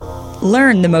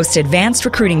Learn the most advanced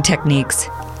recruiting techniques.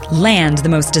 Land the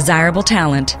most desirable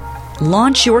talent.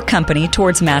 Launch your company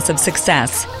towards massive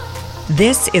success.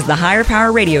 This is the Higher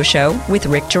Power Radio Show with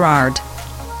Rick Girard.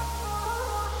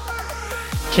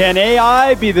 Can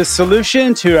AI be the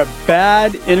solution to a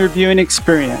bad interviewing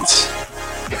experience?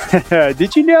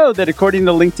 Did you know that according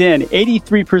to LinkedIn,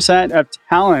 83% of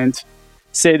talent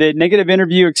say that negative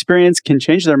interview experience can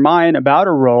change their mind about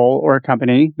a role or a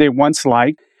company they once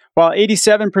liked, while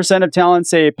 87% of talent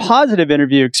say a positive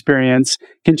interview experience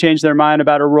can change their mind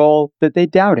about a role that they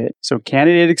doubted. So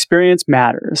candidate experience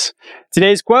matters.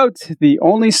 Today's quote, "The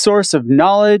only source of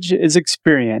knowledge is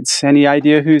experience." Any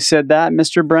idea who said that,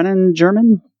 Mr. Brennan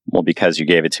German? Well, because you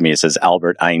gave it to me, it says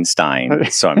Albert Einstein,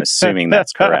 so I'm assuming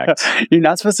that's correct. You're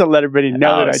not supposed to let everybody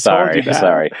know that I told you that.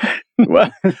 Sorry.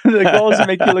 Well, the goal is to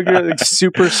make you look like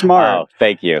super smart. Oh,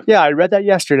 thank you. Yeah, I read that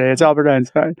yesterday. It's Albert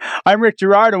Einstein. I'm Rick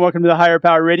Girard, and welcome to the Higher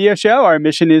Power Radio Show. Our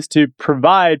mission is to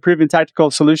provide proven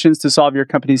tactical solutions to solve your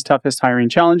company's toughest hiring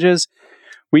challenges.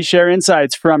 We share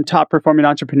insights from top-performing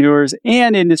entrepreneurs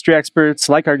and industry experts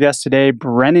like our guest today,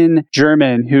 Brennan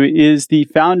German, who is the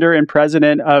founder and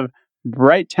president of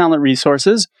Bright Talent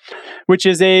Resources, which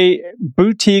is a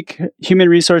boutique human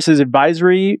resources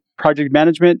advisory, project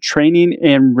management, training,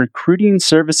 and recruiting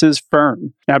services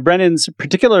firm. Now, Brennan's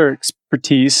particular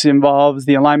expertise involves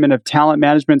the alignment of talent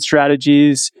management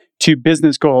strategies to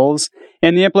business goals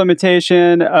and the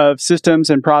implementation of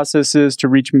systems and processes to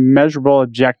reach measurable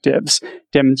objectives,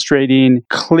 demonstrating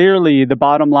clearly the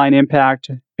bottom line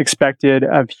impact expected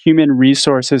of human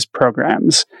resources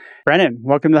programs. Brennan,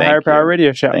 welcome to the Higher Power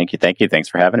Radio Show. Thank you. Thanks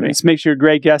for having me. This makes you a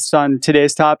great guest on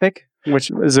today's topic,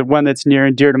 which is one that's near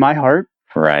and dear to my heart.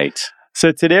 Right.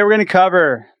 So today we're going to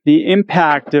cover the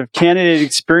impact of candidate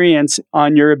experience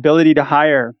on your ability to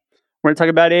hire. We're going to talk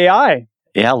about AI.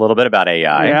 Yeah, a little bit about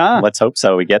AI. Yeah. Let's hope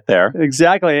so. We get there.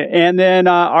 Exactly. And then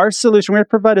our solution, we're going to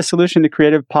provide a solution to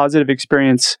create a positive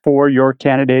experience for your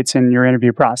candidates in your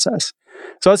interview process.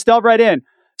 So let's delve right in.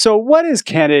 So what is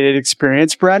candidate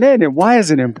experience, Brennan, and why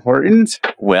is it important?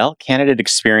 Well, candidate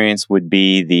experience would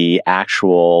be the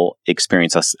actual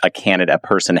experience a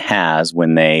person has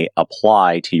when they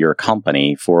apply to your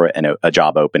company for a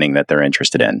job opening that they're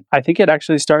interested in. I think it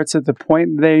actually starts at the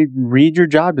point they read your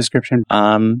job description.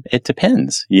 It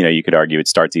depends. You could argue it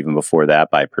starts even before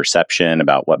that by perception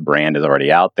about what brand is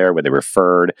already out there, where they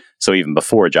referred. So even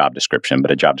before a job description, but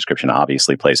a job description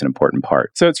obviously plays an important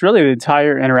part. So it's really the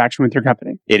entire interaction with your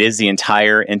company. It is the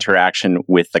entire interaction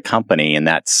with the company. And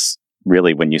that's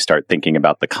really when you start thinking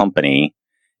about the company.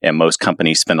 And most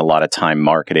companies spend a lot of time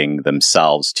marketing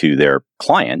themselves to their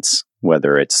clients,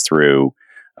 whether it's through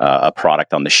a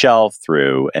product on the shelf,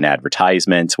 through an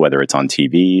advertisement, whether it's on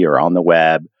TV or on the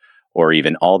web, or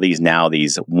even all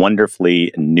these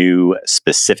wonderfully new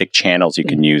specific channels you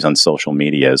can use on social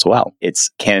media as well.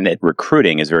 Candidate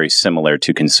recruiting is very similar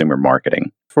to consumer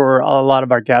marketing. For a lot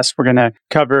of our guests, we're going to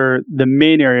cover the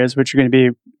main areas, which are going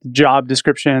to be job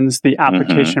descriptions, the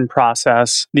application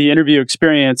process, the interview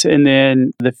experience, and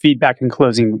then the feedback and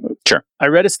closing loop. Sure. I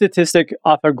read a statistic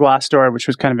off of Glassdoor, which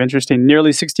was kind of interesting.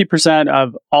 Nearly 60%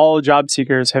 of all job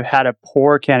seekers have had a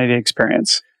poor candidate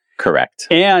experience. Correct.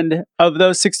 And of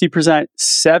those 60%,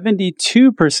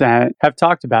 72% have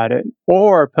talked about it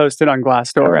or posted on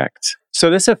Glassdoor. Correct. So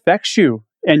this affects you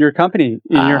and your company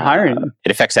in your hiring.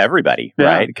 It affects everybody,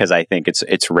 right? Because I think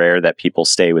it's rare that people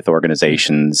stay with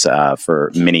organizations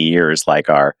for many years like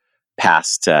our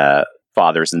past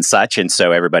fathers and such. And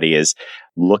so everybody is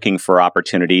looking for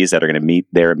opportunities that are going to meet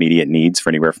their immediate needs for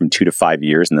anywhere from 2 to 5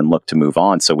 years and then look to move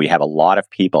on. So we have a lot of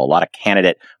people, a lot of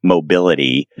candidate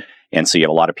mobility. And so you have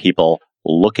a lot of people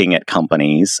looking at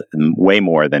companies way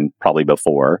more than probably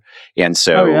before. And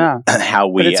so how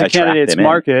we but it's a attract candidate's them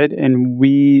market, and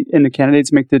the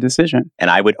candidates make the decision.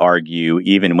 And I would argue,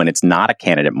 even when it's not a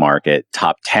candidate market,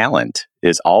 top talent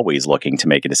is always looking to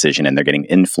make a decision, and they're getting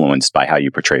influenced by how you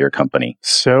portray your company.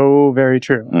 So very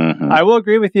true. Mm-hmm. I will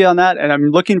agree with you on that, and I'm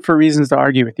looking for reasons to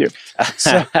argue with you.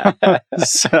 So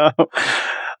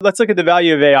let's look at the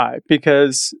value of AI,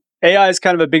 because AI is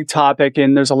kind of a big topic,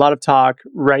 and there's a lot of talk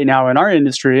right now in our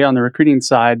industry on the recruiting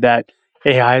side that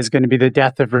AI is going to be the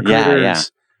death of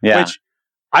recruiters, which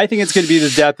I think it's going to be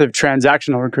the death of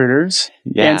transactional recruiters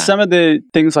and some of the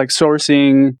things like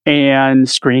sourcing and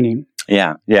screening.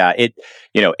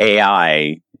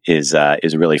 AI is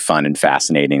really fun and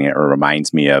fascinating. It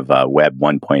reminds me of Web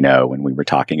 1.0 when we were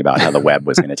talking about how the web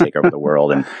was going to take over the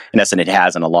world. And in essence, it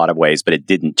has in a lot of ways, but it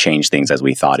didn't change things as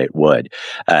we thought it would.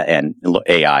 And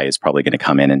AI is probably going to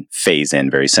come in and phase in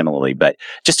very similarly. But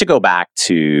just to go back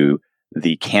to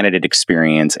the candidate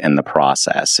experience and the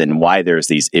process and why there's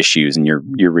these issues. And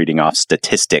you're reading off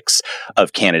statistics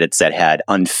of candidates that had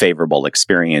unfavorable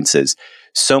experiences.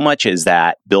 So much is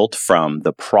that built from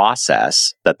the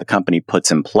process that the company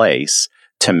puts in place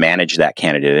to manage that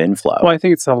candidate inflow. Well, I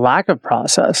think it's a lack of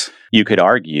process. You could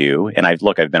argue, and I've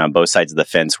been on both sides of the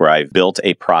fence where I've built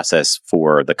a process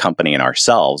for the company and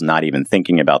ourselves, not even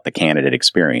thinking about the candidate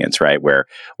experience, right? Where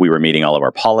we were meeting all of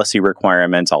our policy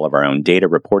requirements, all of our own data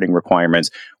reporting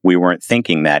requirements. We weren't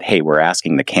thinking that, hey, we're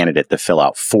asking the candidate to fill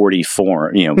out 40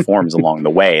 forms along the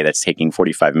way. That's taking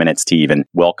 45 minutes to even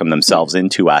welcome themselves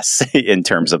into us in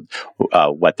terms of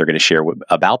what they're going to share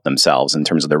about themselves in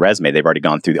terms of their resume. They've already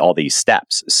gone through all these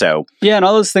steps. So yeah, and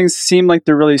all those things seem like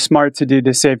they're really smart to do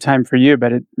to save time for you,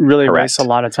 but it really wastes a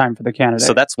lot of time for the candidate.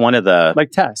 So that's one of the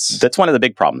like tests. That's one of the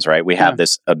big problems, right? We have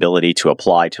this ability to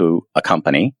apply to a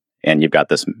company, and you've got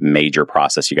this major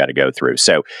process you got to go through.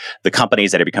 So the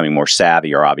companies that are becoming more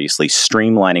savvy are obviously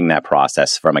streamlining that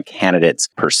process from a candidate's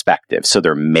perspective. So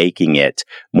they're making it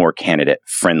more candidate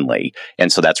friendly.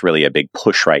 And so that's really a big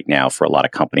push right now for a lot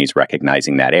of companies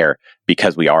recognizing that error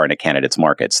because we are in a candidate's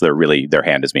market. So their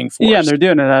hand is being forced. Yeah, and they're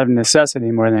doing it out of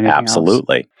necessity more than anything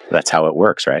Absolutely. else. That's how it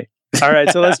works, right? All right,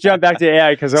 so let's jump back to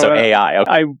AI because AI.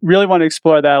 Okay. I really want to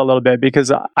explore that a little bit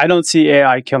because I don't see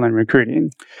AI killing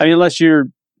recruiting. I mean, unless you're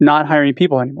not hiring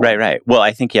people anymore. Right. Well,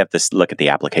 I think you have to look at the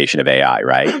application of AI,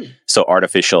 right? So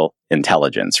artificial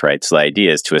intelligence, right? So the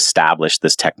idea is to establish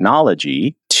this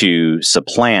technology to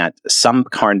supplant some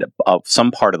part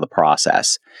of the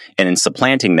process. And in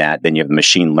supplanting that, then you have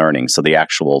machine learning. So the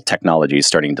actual technology is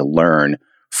starting to learn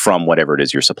from whatever it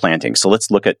is you're supplanting. So let's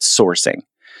look at sourcing.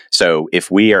 So if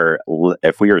we are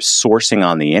sourcing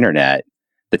on the internet,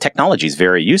 the technology is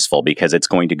very useful because it's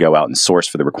going to go out and source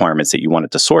for the requirements that you want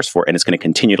it to source for, and it's going to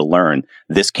continue to learn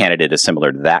this candidate is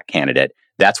similar to that candidate.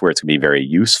 That's where it's going to be very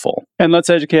useful. And let's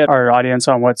educate our audience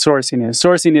on what sourcing is.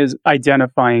 Sourcing is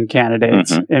identifying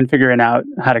candidates and figuring out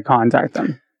how to contact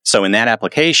them. So in that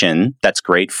application, that's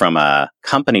great from a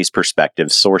company's perspective,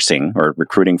 sourcing or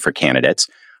recruiting for candidates.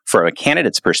 From a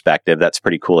candidate's perspective, that's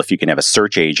pretty cool if you can have a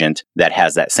search agent that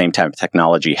has that same type of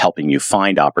technology helping you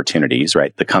find opportunities,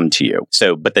 right, that come to you.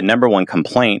 So, but the number one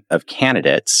complaint of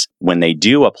candidates when they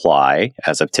do apply,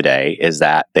 as of today, is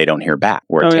that they don't hear back,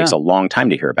 where it takes a long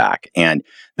time to hear back. And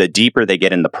the deeper they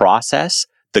get in the process,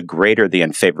 the greater the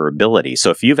unfavorability. So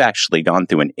if you've actually gone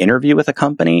through an interview with a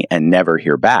company and never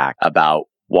hear back about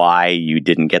why you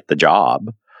didn't get the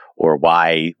job, or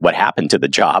what happened to the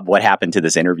job, what happened to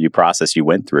this interview process you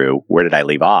went through, where did I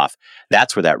leave off?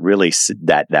 That's where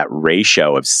that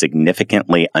ratio of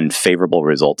significantly unfavorable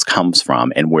results comes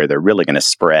from, and where they're really going to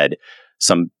spread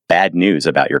some bad news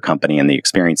about your company and the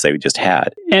experience they just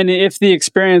had. And if the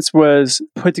experience was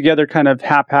put together kind of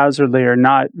haphazardly or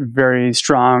not very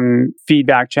strong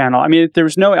feedback channel, I mean, if there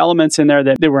was no elements in there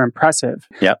that were impressive,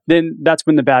 then that's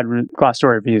when the bad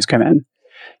Glassdoor reviews come in.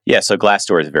 Yeah, so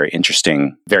Glassdoor is a very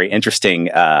interesting,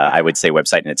 I would say,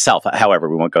 website in itself. However,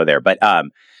 we won't go there. But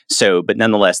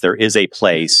nonetheless, there is a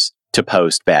place to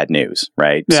post bad news,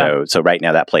 right? Yeah. So right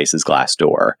now that place is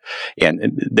Glassdoor,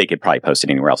 and they could probably post it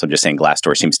anywhere else. I'm just saying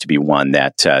Glassdoor seems to be one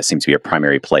that seems to be a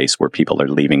primary place where people are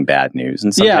leaving bad news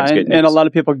and sometimes good news. And a lot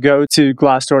of people go to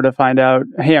Glassdoor to find out,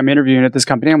 hey, I'm interviewing at this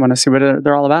company. I want to see what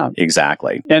they're all about.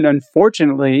 Exactly. And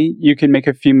unfortunately, you can make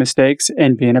a few mistakes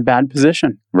and be in a bad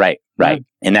position. Right.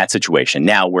 In that situation.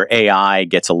 Now, where AI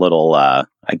gets a little,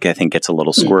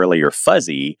 squirrely or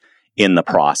fuzzy in the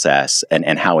process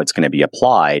and how it's going to be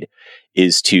applied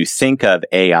is to think of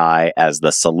AI as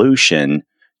the solution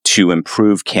to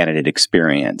improve candidate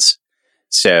experience.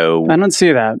 So I don't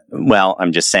see that. Well,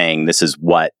 I'm just saying this is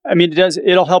what I mean.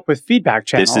 It'll help with feedback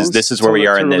channels. This is where we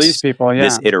are in this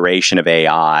iteration of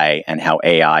AI and how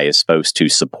AI is supposed to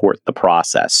support the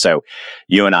process. So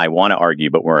you and I want to argue,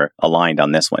 but we're aligned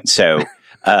on this one. So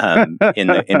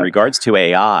in regards to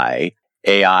AI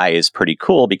is pretty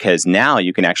cool because now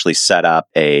you can actually set up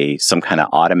some kind of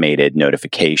automated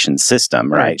notification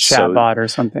system, right? Chatbot or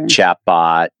something.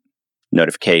 Chatbot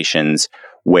notifications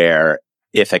where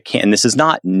and this is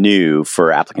not new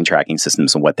for applicant tracking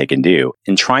systems and what they can do,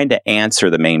 in trying to answer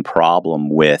the main problem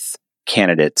with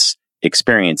candidates'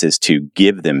 experience is to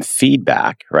give them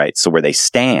feedback, right? So where they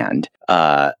stand,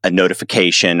 a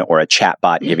notification or a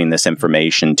chatbot giving this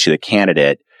information to the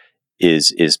candidate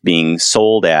is being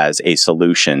sold as a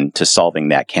solution to solving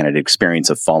that candidate experience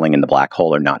of falling in the black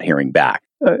hole or not hearing back.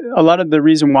 A lot of the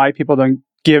reason why people don't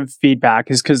give feedback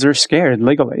is because they're scared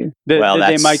legally that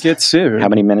they might get sued. How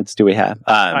many minutes do we have?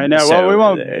 I know. Well, we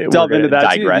won't delve into that.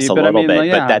 Digress a little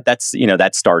bit, but that's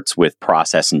that starts with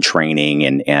process and training,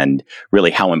 and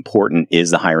really how important is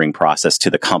the hiring process to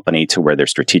the company, to where they're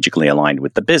strategically aligned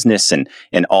with the business, and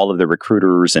all of the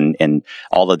recruiters and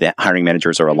all of the hiring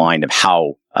managers are aligned of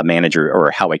how a manager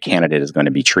or how a candidate is going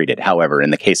to be treated. However,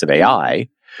 in the case of AI,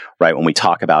 right, when we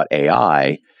talk about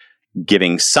AI,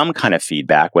 giving some kind of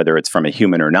feedback, whether it's from a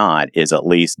human or not, is at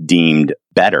least deemed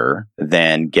better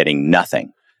than getting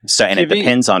nothing. So, and it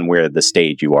depends on where the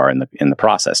stage you are in the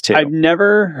process too. I've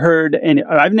never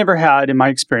had in my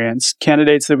experience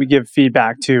candidates that we give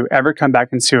feedback to ever come back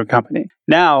and sue a company.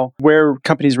 Now, where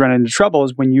companies run into trouble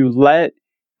is when you let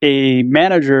a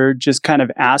manager just kind of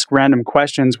ask random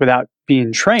questions without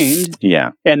being trained.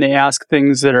 Yeah. And they ask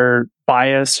things that are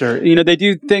biased, or they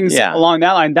do things along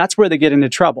that line. That's where they get into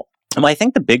trouble. Well, I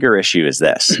think the bigger issue is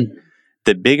this.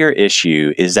 The bigger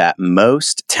issue is that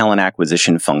most talent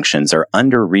acquisition functions are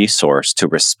under-resourced to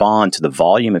respond to the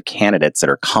volume of candidates that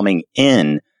are coming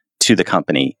in to the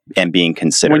company and being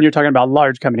considered. When you're talking about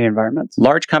large company environments.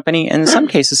 Large company, and in some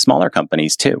cases, smaller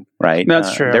companies too, right?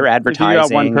 That's true. They're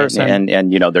advertising one person.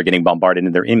 and they're getting bombarded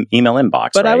in their email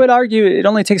inbox. But right? I would argue it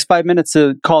only takes 5 minutes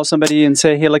to call somebody and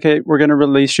say, hey, look, we're going to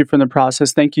release you from the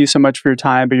process. Thank you so much for your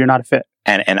time, but you're not a fit.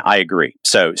 And I agree.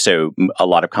 So a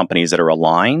lot of companies that are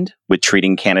aligned with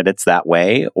treating candidates that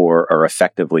way, or are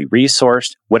effectively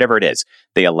resourced, whatever it is,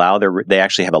 they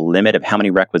actually have a limit of how many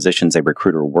requisitions a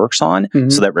recruiter works on. Mm-hmm.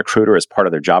 So that recruiter, as part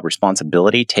of their job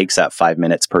responsibility, takes that 5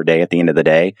 minutes per day at the end of the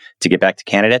day to get back to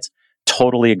candidates.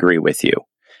 Totally agree with you.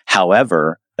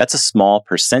 However, that's a small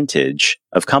percentage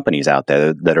of companies out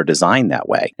there that are designed that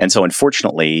way. And so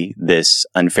unfortunately, this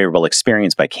unfavorable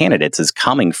experience by candidates is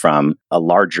coming from a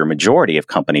larger majority of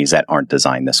companies that aren't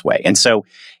designed this way. And so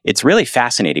it's really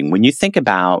fascinating when you think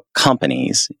about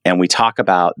companies and we talk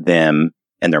about them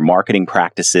and their marketing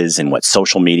practices and what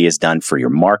social media has done for your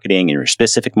marketing and your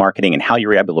specific marketing and how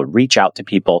you're able to reach out to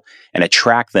people and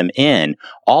attract them in.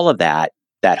 All of that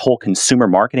whole consumer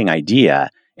marketing idea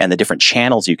and the different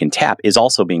channels you can tap is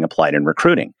also being applied in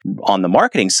recruiting. On the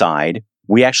marketing side,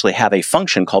 we actually have a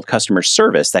function called customer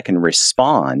service that can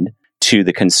respond to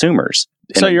the consumers.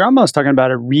 So you're almost talking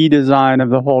about a redesign of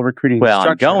the whole recruiting structure.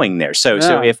 I'm going there. So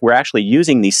if we're actually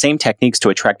using these same techniques to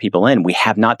attract people in, we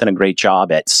have not done a great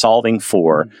job at solving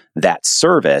for that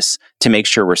service to make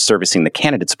sure we're servicing the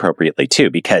candidates appropriately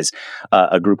too. Because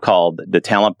a group called the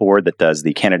Talent Board that does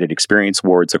the Candidate Experience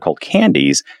Awards, are called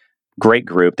Candies. Great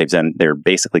group. They're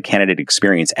basically candidate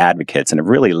experience advocates and have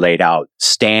really laid out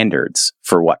standards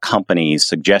for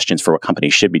suggestions for what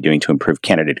companies should be doing to improve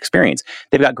candidate experience.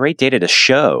 They've got great data to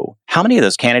show how many of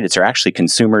those candidates are actually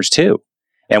consumers too.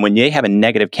 And when they have a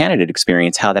negative candidate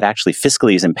experience, how that actually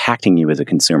fiscally is impacting you as a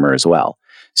consumer as well.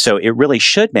 So it really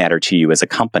should matter to you as a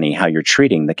company how you're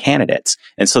treating the candidates.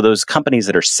 And so those companies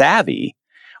that are savvy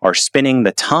are spending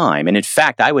the time. And in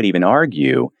fact, I would even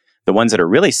argue the ones that are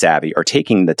really savvy are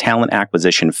taking the talent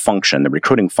acquisition function, the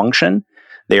recruiting function,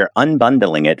 they are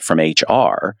unbundling it from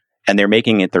HR, and they're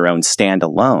making it their own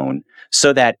standalone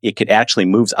so that it could actually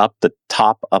moves up the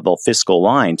top of the fiscal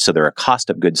line. So they're a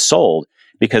cost of goods sold,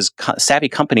 because savvy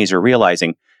companies are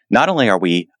realizing not only are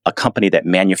we a company that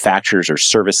manufactures or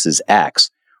services X,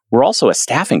 we're also a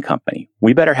staffing company.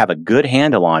 We better have a good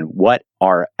handle on what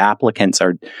our applicants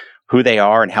are, who they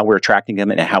are, and how we're attracting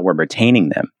them and how we're retaining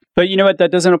them. But you know what?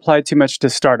 That doesn't apply too much to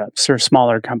startups or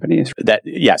smaller companies.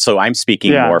 So I'm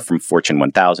speaking more from Fortune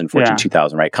 1000, Fortune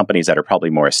 2000, right? Companies that are probably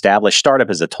more established. Startup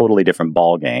is a totally different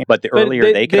ballgame. But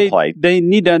earlier they could apply. They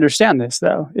need to understand this,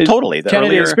 though. Totally.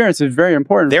 Candidate experience is very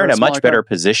important. They're in a much better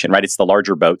position, right? It's the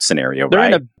larger boat scenario, they're right?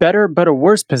 They're in a better but a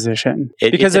worse position.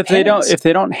 Because if they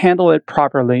don't handle it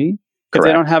properly, if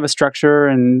they don't have a structure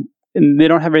and they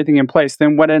don't have everything in place,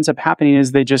 then what ends up happening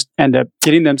is they just end up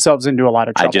getting themselves into a lot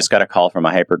of trouble. I just got a call from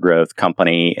a hyper-growth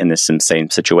company in this same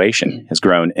situation. Has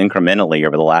grown incrementally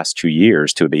over the last 2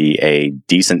 years to be a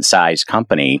decent-sized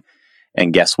company.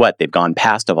 And guess what? They've gone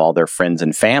past of all their friends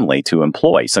and family to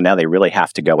employ. So now they really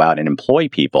have to go out and employ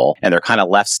people. And they're kind of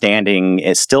left standing,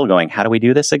 still going, how do we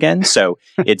do this again? So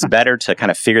it's better to kind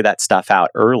of figure that stuff out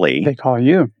early. They call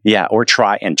you. Yeah, or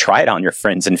try it on your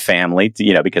friends and family,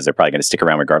 because they're probably going to stick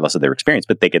around regardless of their experience.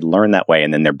 But they could learn that way,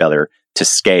 and then they're better to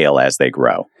scale as they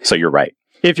grow. So you're right.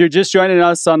 If you're just joining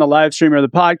us on the live stream or the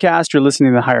podcast, you're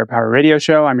listening to the Higher Power Radio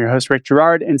Show. I'm your host, Rick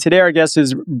Girard. And today our guest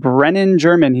is Brennan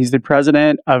German. He's the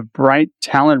president of Bright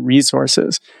Talent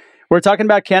Resources. We're talking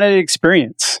about candidate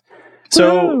experience.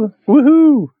 So,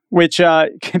 woohoo! which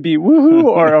can be woohoo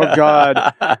or oh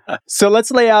God. So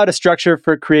let's lay out a structure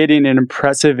for creating an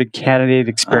impressive candidate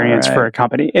experience for a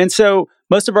company. And so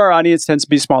most of our audience tends to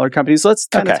be smaller companies. Let's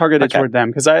kind of target it toward them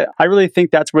because I really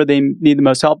think that's where they need the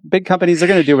most help. Big companies, they're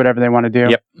going to do whatever they want to do.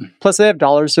 Yep. Plus, they have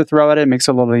dollars to throw at it. It makes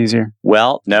it a little easier.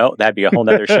 Well, no, that'd be a whole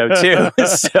nother show too.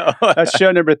 So that's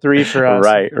show number 3 for us.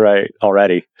 Right.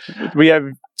 Already. We have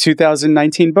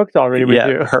 2019 booked already.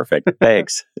 Perfect.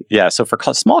 Thanks. Yeah. So for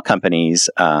small companies,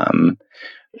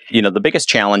 the biggest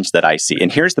challenge that I see,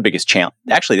 and here's the biggest challenge.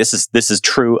 Actually, this is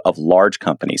true of large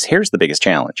companies. Here's the biggest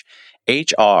challenge.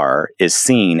 HR is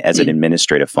seen as an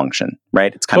administrative function,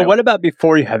 right? It's kind of. But what about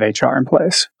before you have HR in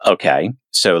place? Okay,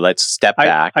 so let's step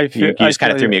back. You just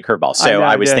kind of threw me a curveball. So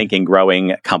I was thinking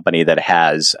growing a company that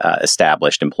has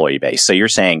established employee base. So you're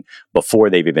saying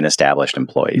before they've even established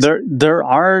employees. There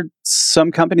are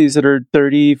some companies that are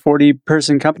 30, 40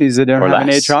 person companies that don't have an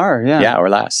HR. Yeah, or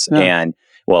less. Yeah. And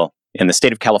well, in the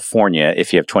state of California,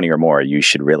 if you have 20 or more, you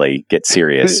should really get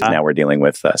serious. Now we're dealing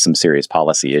with some serious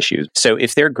policy issues. So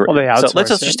if they're so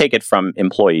let's just take it from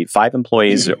 5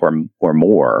 employees or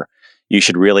more, you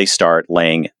should really start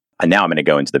laying. And now I'm going to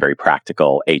go into the very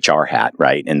practical HR hat,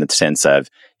 right? In the sense of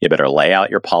you better lay out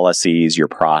your policies, your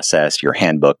process, your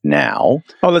handbook now.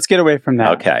 Oh, let's get away from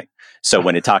that. Okay. So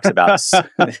when it talks about so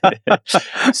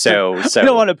you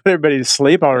don't want to put everybody to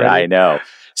sleep already. I know.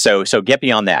 So get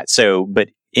beyond that.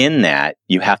 But in that,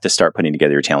 you have to start putting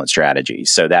together your talent strategy.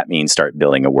 So that means start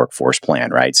building a workforce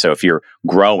plan, right? So if you're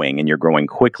growing and you're growing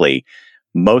quickly,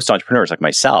 most entrepreneurs like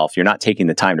myself, you're not taking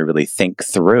the time to really think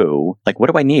through, like, what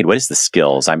do I need? What is the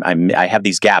skills? I have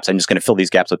these gaps. I'm just going to fill these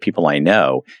gaps with people I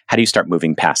know. How do you start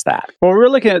moving past that? Well, we're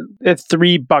looking at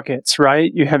 3 buckets,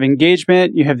 right? You have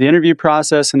engagement, you have the interview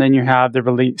process, and then you have the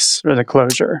release or the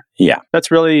closure. Yeah.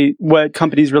 That's really what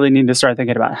companies really need to start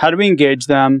thinking about. How do we engage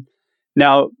them?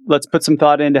 Now, let's put some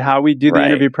thought into how we do the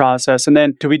interview process. And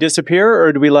then do we disappear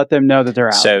or do we let them know that they're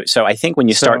out? So I think when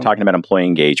you start talking about employee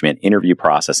engagement, interview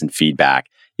process, and feedback,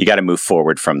 you got to move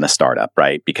forward from the startup,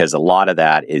 right? Because a lot of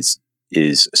that is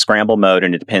scramble mode,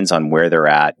 and it depends on where they're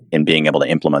at in being able to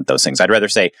implement those things. I'd rather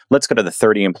say, let's go to the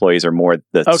 30 employees or more.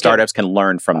 The startups can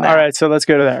learn from that. All right, so let's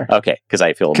go to there. Okay, because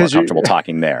I feel more comfortable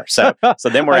talking there. So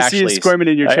then we're actually... I see you squirming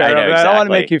in your chair. I know, exactly. I don't want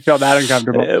to make you feel that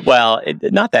uncomfortable.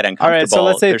 Not that uncomfortable. All right, so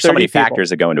let's say there's so many factors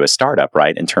that go into a startup,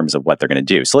 right, in terms of what they're going to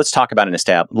do. So let's talk about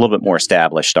a little bit more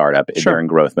established startup. They're in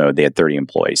growth mode. They had 30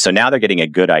 employees. So now they're getting a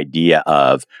good idea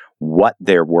of what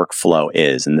their workflow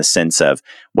is in the sense of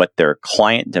what their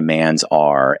client demands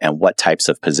are and what types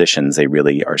of positions they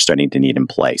really are starting to need in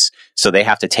place. So they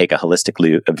have to take a holistic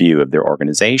view of their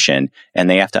organization, and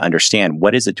they have to understand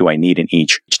what is it do I need in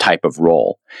each type of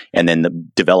role, and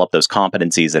then develop those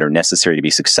competencies that are necessary to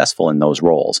be successful in those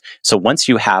roles. So once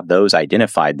you have those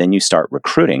identified, then you start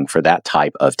recruiting for that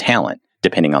type of talent,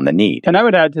 depending on the need. And I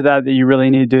would add to that you really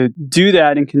need to do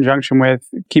that in conjunction with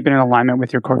keeping in alignment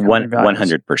with your core company values.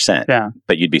 100%. Yeah.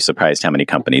 But you'd be surprised how many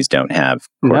companies don't have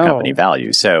core company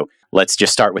values. So let's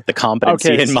just start with the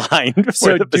competency in mind.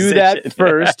 So do that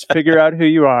first, figure out who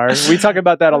you are. We talk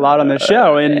about that a lot on the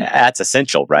show. And that's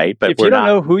essential, right? But if you don't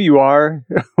know who you are,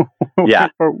 how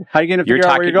are you going to figure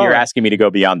out where you're going? You're asking me to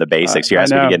go beyond the basics. You're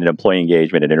asking me to get an employee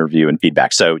engagement, an interview, and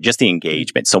feedback. So just the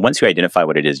engagement. So once you identify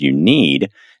what it is you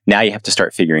need, now you have to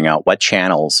start figuring out what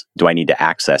channels do I need to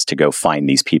access to go find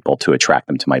these people to attract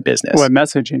them to my business. What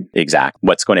messaging? Exactly.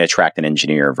 What's going to attract an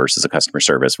engineer versus a customer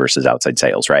service versus outside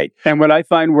sales, right? And what I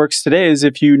find works today is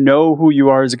if you know who you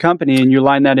are as a company and you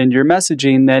line that into your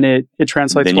messaging, then it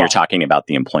translates. Then you're talking about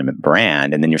the employment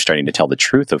brand, and then you're starting to tell the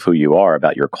truth of who you are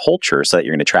about your culture so that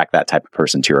you're going to attract that type of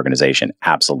person to your organization.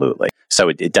 Absolutely. So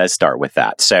it does start with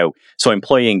that. So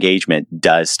employee engagement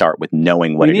does start with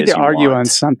knowing what it is you want. We need to argue on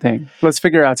something. Let's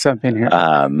figure out something here.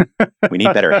 We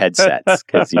need better headsets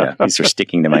because these are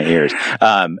sticking to my ears.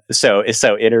 So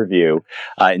interview.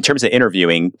 In terms of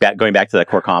interviewing, going back to the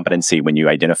core competency, when you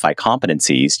identify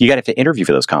competencies, you got to have to interview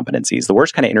for those competencies. The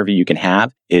worst kind of interview you can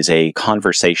have is a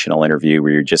conversational interview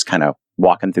where you're just kind of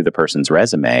walking through the person's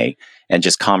resume and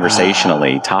just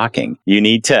conversationally talking. You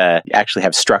need to actually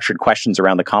have structured questions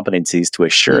around the competencies to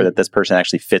assure that this person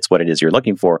actually fits what it is you're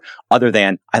looking for, other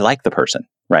than, I like the person,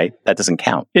 right? That doesn't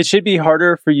count. It should be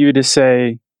harder for you to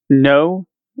say no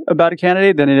about a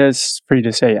candidate than it is for you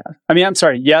to say yes. I mean, I'm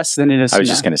sorry, yes than it is. I was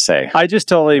just going to say. I just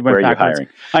totally went backwards. Where are you hiring?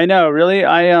 I know, really.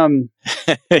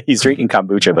 He's drinking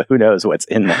kombucha, but who knows what's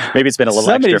in there? Maybe it's been a little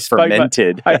extra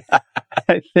fermented.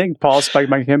 I think Paul spiked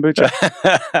my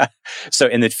kombucha. So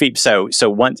in the feed, so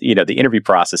once the interview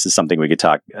process is something we could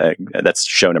talk. That's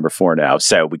show number 4 now.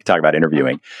 So we could talk about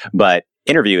interviewing, but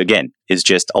interview again. is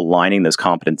just aligning those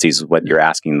competencies with what you're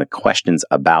asking the questions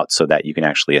about so that you can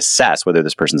actually assess whether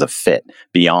this person's a fit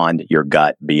beyond your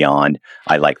gut, beyond,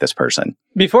 I like this person.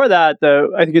 Before that,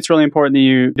 though, I think it's really important that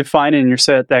you define and you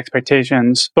set the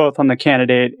expectations, both on the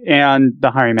candidate and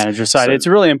the hiring manager side. So, it's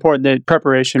really important that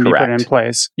preparation be put in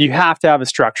place. You have to have a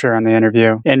structure on the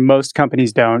interview, and most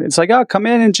companies don't. It's like, oh, come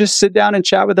in and just sit down and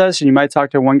chat with us. And you might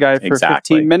talk to one guy for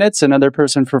 15 minutes, another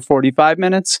person for 45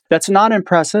 minutes. That's not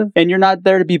impressive, and you're not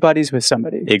there to be buddies with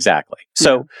somebody. Exactly.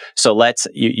 So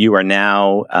you are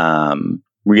now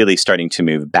really starting to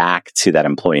move back to that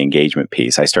employee engagement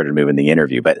piece. I started moving the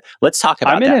interview, but let's talk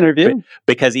about that. Interview.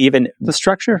 Because even the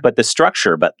structure. But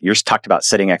you're talked about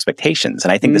setting expectations.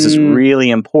 And I think this is really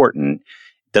important.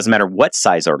 Doesn't matter what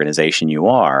size organization you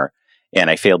are. And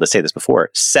I failed to say this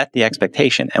before, set the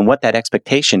expectation and what that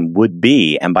expectation would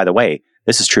be. And by the way,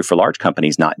 this is true for large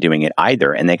companies not doing it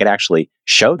either. And they could actually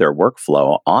show their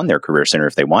workflow on their Career Center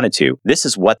if they wanted to. This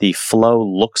is what the flow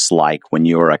looks like when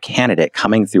you're a candidate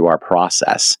coming through our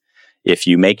process. If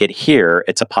you make it here,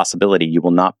 it's a possibility you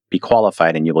will not be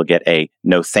qualified and you will get a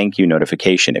no thank you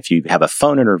notification. If you have a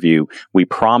phone interview, we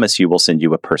promise you we'll send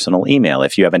you a personal email.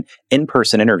 If you have an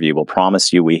in-person interview, we'll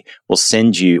promise you we will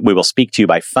speak to you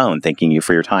by phone, thanking you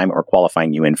for your time or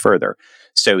qualifying you in further.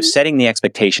 So setting the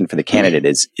expectation for the candidate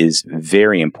is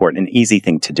very important, an easy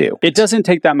thing to do. It doesn't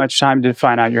take that much time to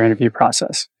find out your interview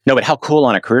process. No, but how cool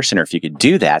on a Career Center if you could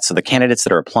do that. So the candidates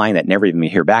that are applying that never even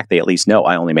hear back, they at least know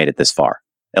I only made it this far.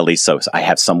 At least so I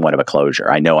have somewhat of a closure.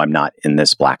 I know I'm not in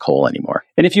this black hole anymore.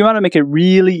 And if you want to make it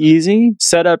really easy,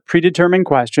 set up predetermined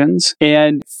questions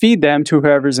and feed them to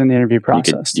whoever's in the interview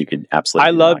process. You could absolutely.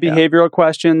 I love behavioral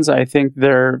questions. I think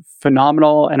they're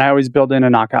phenomenal. And I always build in a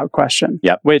knockout question.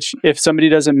 Yep. Which if somebody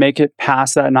doesn't make it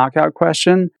past that knockout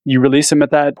question, you release them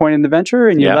at that point in the venture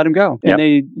and you let them go. And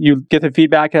you get the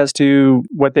feedback as to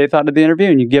what they thought of the interview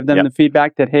and you give them the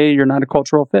feedback that, hey, you're not a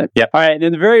cultural fit. Yep. All right. And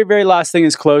then the very, very last thing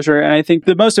is closure. And I think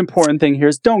the most important thing here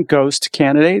is don't ghost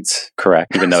candidates.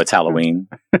 Correct. Even though it's Halloween.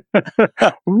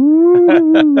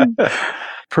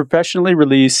 Professionally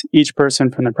release each person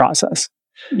from the process.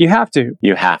 You have to.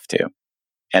 You have to.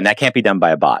 And that can't be done by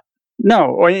a bot.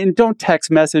 No, and don't text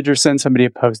message or send somebody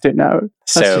a Post-it note.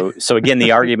 So again,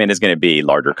 the argument is going to be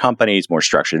larger companies, more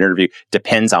structured interview.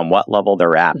 Depends on what level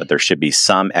they're at, but there should be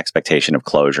some expectation of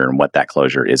closure and what that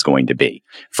closure is going to be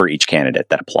for each candidate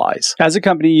that applies. As a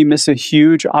company, you miss a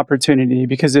huge opportunity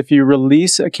because if you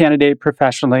release a candidate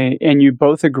professionally and you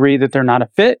both agree that they're not a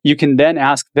fit, you can then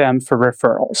ask them for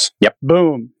referrals. Yep.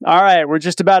 Boom. All right. We're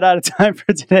just about out of time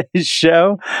for today's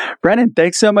show. Brennan,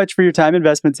 thanks so much for your time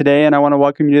investment today. And I want to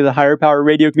welcome you to the Higher Power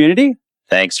Radio community.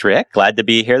 Thanks, Rick. Glad to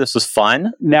be here. This was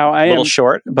fun. Now, a little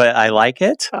short, but I like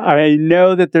it. I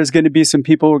know that there's going to be some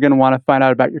people who are going to want to find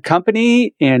out about your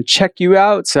company and check you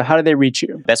out. So how do they reach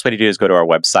you? Best way to do is go to our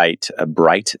website,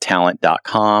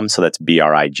 brighttalent.com. So that's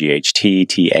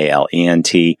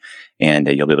BRIGHTTALENT. And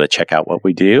you'll be able to check out what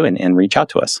we do and reach out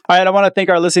to us. All right. I want to thank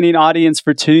our listening audience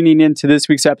for tuning in to this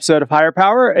week's episode of Higher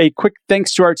Power. A quick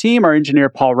thanks to our team, our engineer,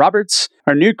 Paul Roberts,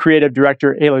 our new creative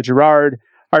director, Ayla Gerard,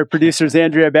 our producers,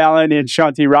 Andrea Ballin and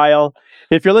Shanti Ryle.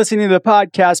 If you're listening to the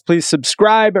podcast, please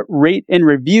subscribe, rate, and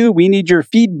review. We need your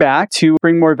feedback to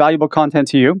bring more valuable content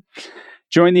to you.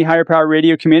 Join the Higher Power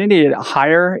Radio community at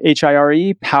Higher,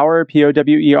 H-I-R-E, Power,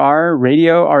 P-O-W-E-R,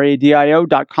 Radio,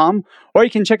 R-A-D-I-O.com. Or you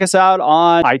can check us out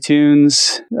on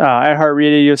iTunes,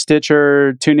 iHeartRadio,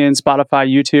 Stitcher, TuneIn, Spotify,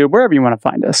 YouTube, wherever you want to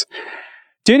find us.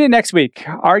 Tune in next week.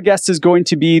 Our guest is going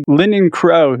to be Lyndon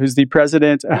Crow, who's the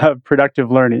president of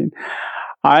Productive Learning.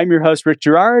 I'm your host, Rick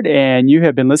Gerard, and you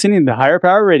have been listening to the Higher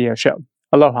Power Radio Show.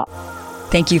 Aloha.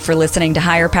 Thank you for listening to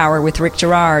Higher Power with Rick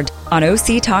Gerard on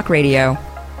OC Talk Radio.